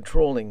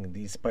 controlling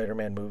these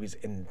Spider-Man movies,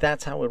 and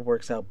that's how it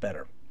works out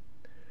better.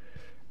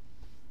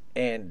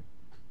 And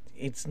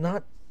it's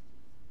not.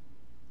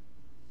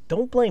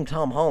 Don't blame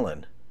Tom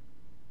Holland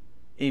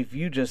if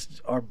you just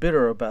are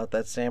bitter about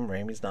that Sam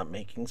Raimi's not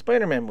making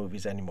Spider-Man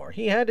movies anymore.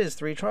 He had his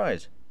 3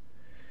 tries.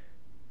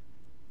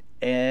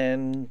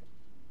 And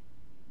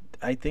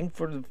I think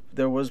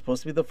there was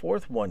supposed to be the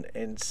 4th one,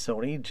 and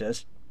Sony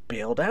just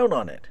bailed out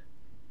on it.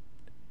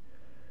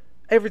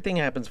 Everything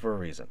happens for a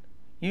reason.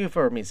 You've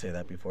heard me say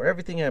that before.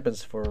 Everything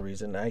happens for a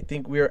reason. I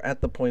think we're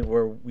at the point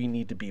where we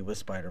need to be with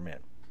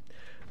Spider-Man.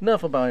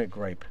 Enough about a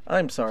gripe.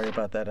 I'm sorry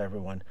about that,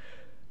 everyone.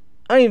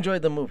 I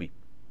enjoyed the movie.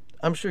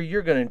 I'm sure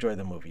you're going to enjoy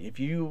the movie. If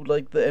you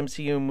like the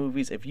MCU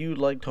movies, if you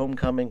liked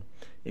Homecoming,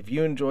 if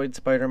you enjoyed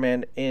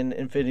Spider-Man in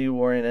Infinity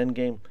War and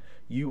Endgame,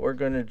 you are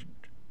going to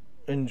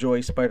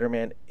enjoy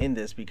Spider-Man in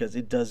this because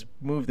it does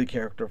move the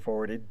character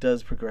forward. It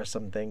does progress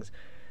some things.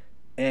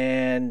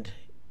 And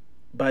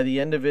by the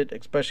end of it,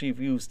 especially if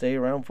you stay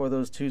around for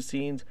those 2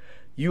 scenes,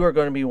 you are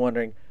going to be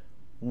wondering,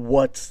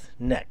 what's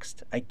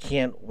next? I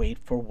can't wait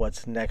for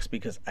what's next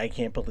because I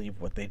can't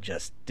believe what they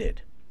just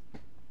did.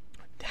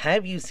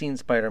 Have you seen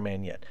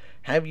Spider-Man yet?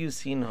 Have you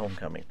seen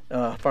Homecoming?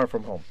 Far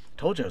From Home.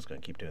 Told you I was going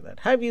to keep doing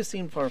that. Have you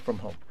seen Far From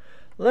Home?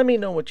 Let me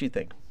know what you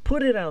think.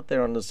 Put it out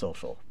there on the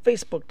social.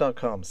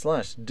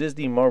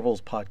 Facebook.com/Disney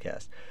Marvels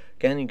Podcast.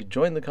 Again, you can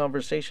join the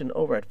conversation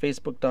over at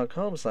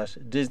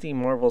Facebook.com/Disney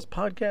Marvels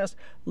Podcast.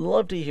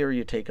 Love to hear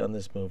your take on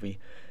this movie.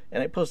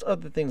 And I post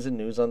other things and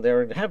news on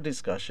there and have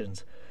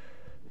discussions.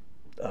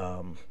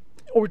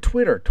 Or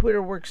Twitter.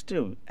 Twitter works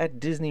too, at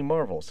Disney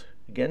Marvels.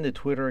 Again, the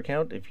Twitter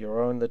account, if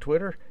you're on the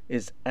Twitter,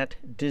 is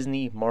at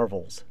Disney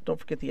Marvels. Don't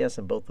forget the S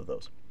in both of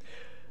those.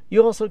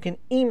 You also can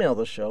email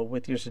the show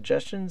with your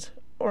suggestions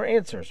or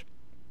answers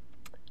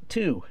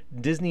to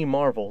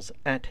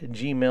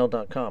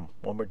DisneyMarvels@gmail.com.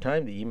 One more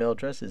time, the email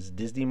address is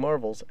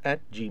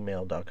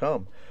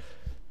DisneyMarvels@gmail.com.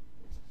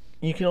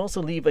 You can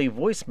also leave a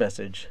voice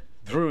message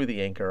through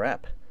the Anchor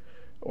app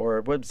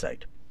or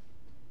website.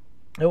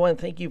 I want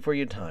to thank you for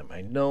your time.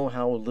 I know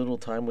how little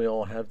time we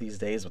all have these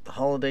days with the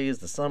holidays,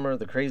 the summer,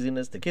 the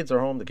craziness. The kids are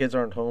home, the kids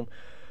aren't home.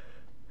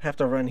 Have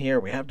to run here,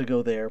 we have to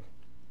go there.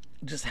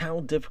 Just how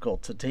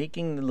difficult. So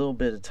taking a little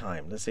bit of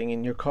time, listening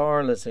in your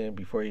car, listening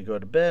before you go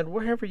to bed,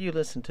 wherever you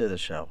listen to the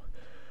show.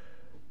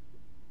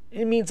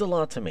 It means a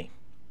lot to me.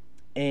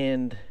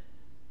 And,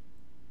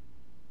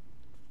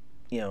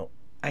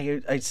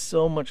 I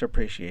so much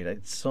appreciate it.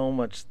 I so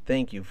much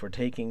thank you for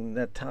taking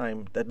that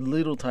time, that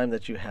little time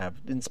that you have,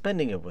 and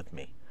spending it with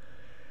me.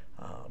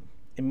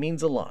 It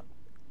means a lot.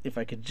 if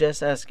I could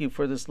just ask you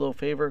for this little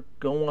favor,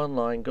 go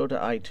online, go to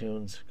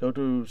iTunes, go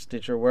to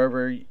Stitcher,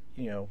 wherever,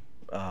 to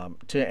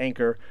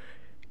Anchor,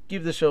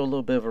 give the show a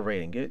little bit of a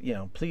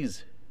rating.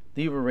 Please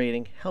leave a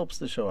rating. Helps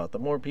the show out. The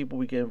more people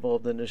we get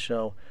involved in the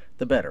show,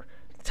 the better.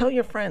 Tell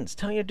your friends.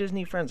 Tell your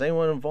Disney friends.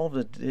 Anyone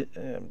involved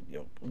in,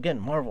 again,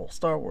 Marvel,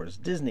 Star Wars,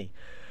 Disney.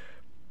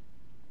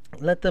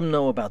 Let them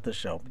know about the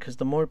show, because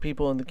the more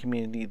people in the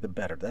community, the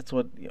better. That's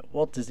what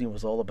Walt Disney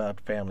was all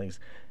about, families,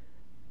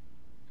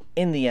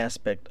 in the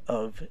aspect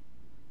of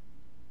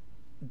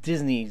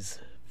Disney's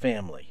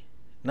family.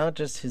 Not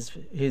just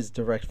his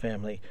direct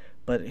family,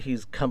 but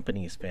his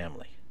company's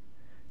family.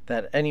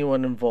 That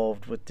anyone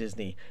involved with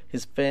Disney,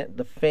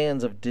 the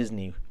fans of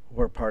Disney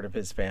were part of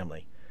his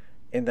family.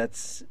 And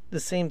that's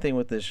the same thing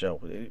with this show.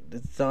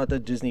 It's not a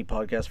Disney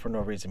podcast for no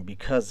reason,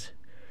 because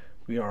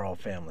we are all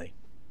family.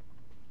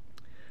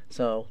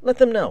 So let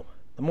them know.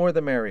 The more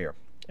the merrier.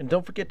 And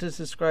don't forget to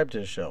subscribe to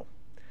the show.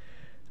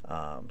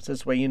 So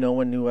this way you know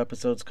when new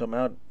episodes come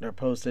out, they're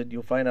posted,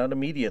 you'll find out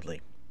immediately.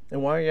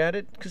 And while you're at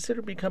it,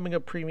 consider becoming a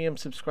premium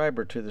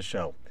subscriber to the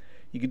show.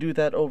 You can do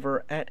that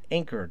over at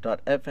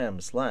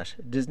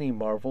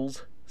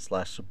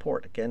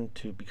anchor.fm/DisneyMarvels/support. Again,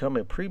 to become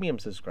a premium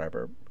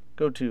subscriber,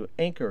 go to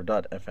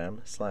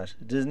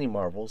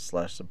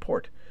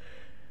anchor.fm/DisneyMarvels/support.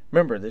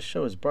 Remember, this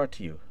show is brought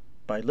to you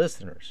by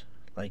listeners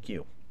like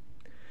you.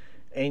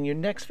 And your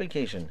next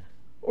vacation,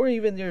 or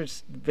even your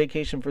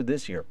vacation for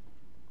this year,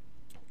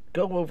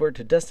 go over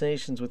to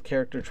Destinations with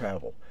Character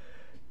Travel.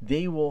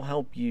 They will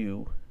help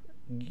you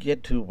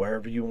get to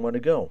wherever you want to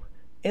go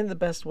in the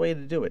best way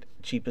to do it.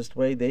 Cheapest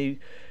way,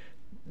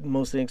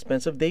 most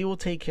inexpensive. They will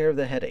take care of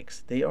the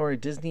headaches. They are a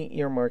Disney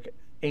earmark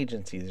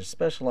agency. They're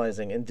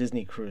specializing in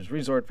Disney cruise,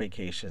 resort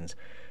vacations,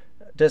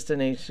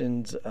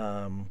 destinations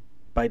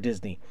by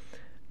Disney.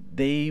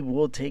 They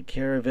will take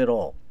care of it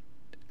all.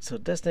 So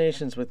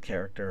Destinations with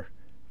Character,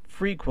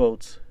 free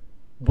quotes.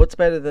 What's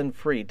better than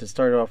free to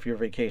start off your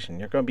vacation?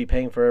 You're going to be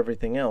paying for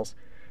everything else.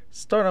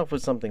 Start off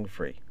with something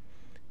free.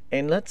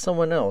 And let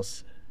someone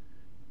else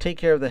take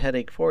care of the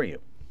headache for you.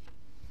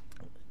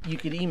 You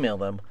could email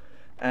them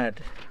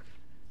at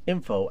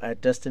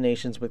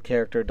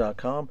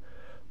info@destinationswithcharacter.com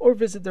or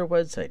visit their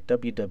website,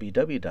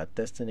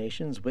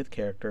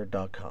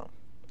 www.destinationswithcharacter.com.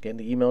 Again,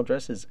 the email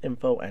address is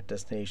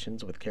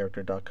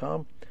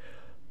info@destinationswithcharacter.com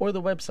or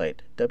the website,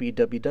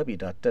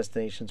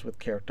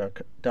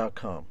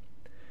 www.destinationswithcharacter.com.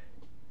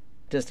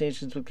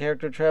 Destinations with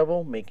Character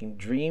Travel, making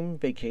dream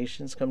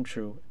vacations come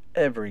true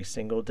every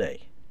single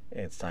day.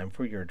 And it's time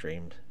for your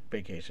dream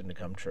vacation to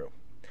come true.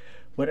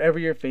 Whatever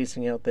you're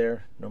facing out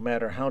there, no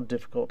matter how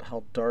difficult,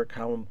 how dark,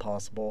 how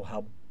impossible,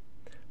 how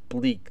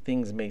bleak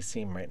things may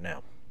seem right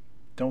now,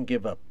 don't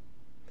give up.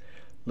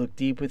 Look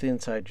deep within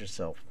inside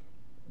yourself.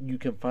 You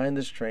can find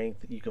the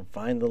strength, you can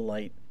find the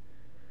light,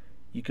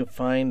 you can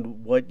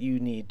find what you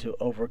need to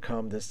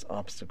overcome this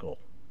obstacle,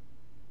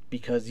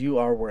 because you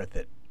are worth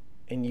it.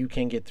 And you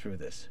can get through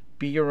this.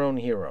 Be your own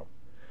hero.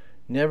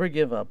 Never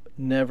give up.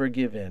 Never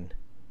give in.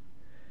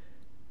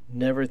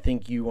 Never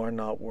think you are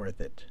not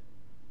worth it.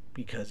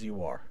 Because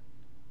you are.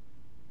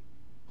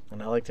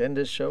 And I like to end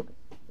this show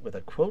with a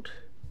quote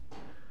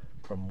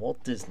from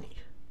Walt Disney.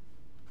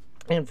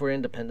 And for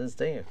Independence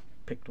Day, I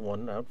picked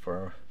one out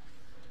for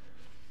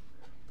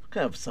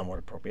kind of somewhat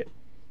appropriate.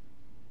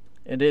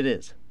 And it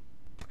is.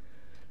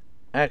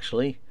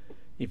 Actually,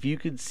 if you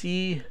could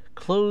see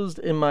closed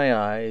in my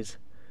eyes,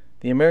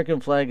 the American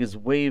flag is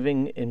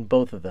waving in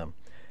both of them.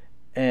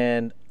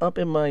 And up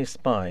my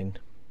spine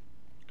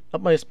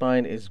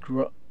is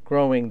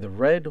growing the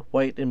red,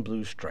 white, and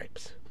blue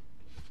stripes.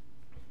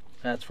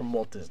 That's from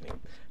Walt Disney.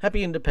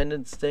 Happy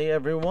Independence Day,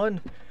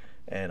 everyone.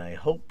 And I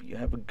hope you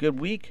have a good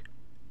week.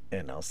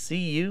 And I'll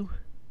see you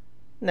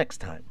next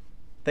time.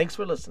 Thanks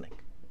for listening.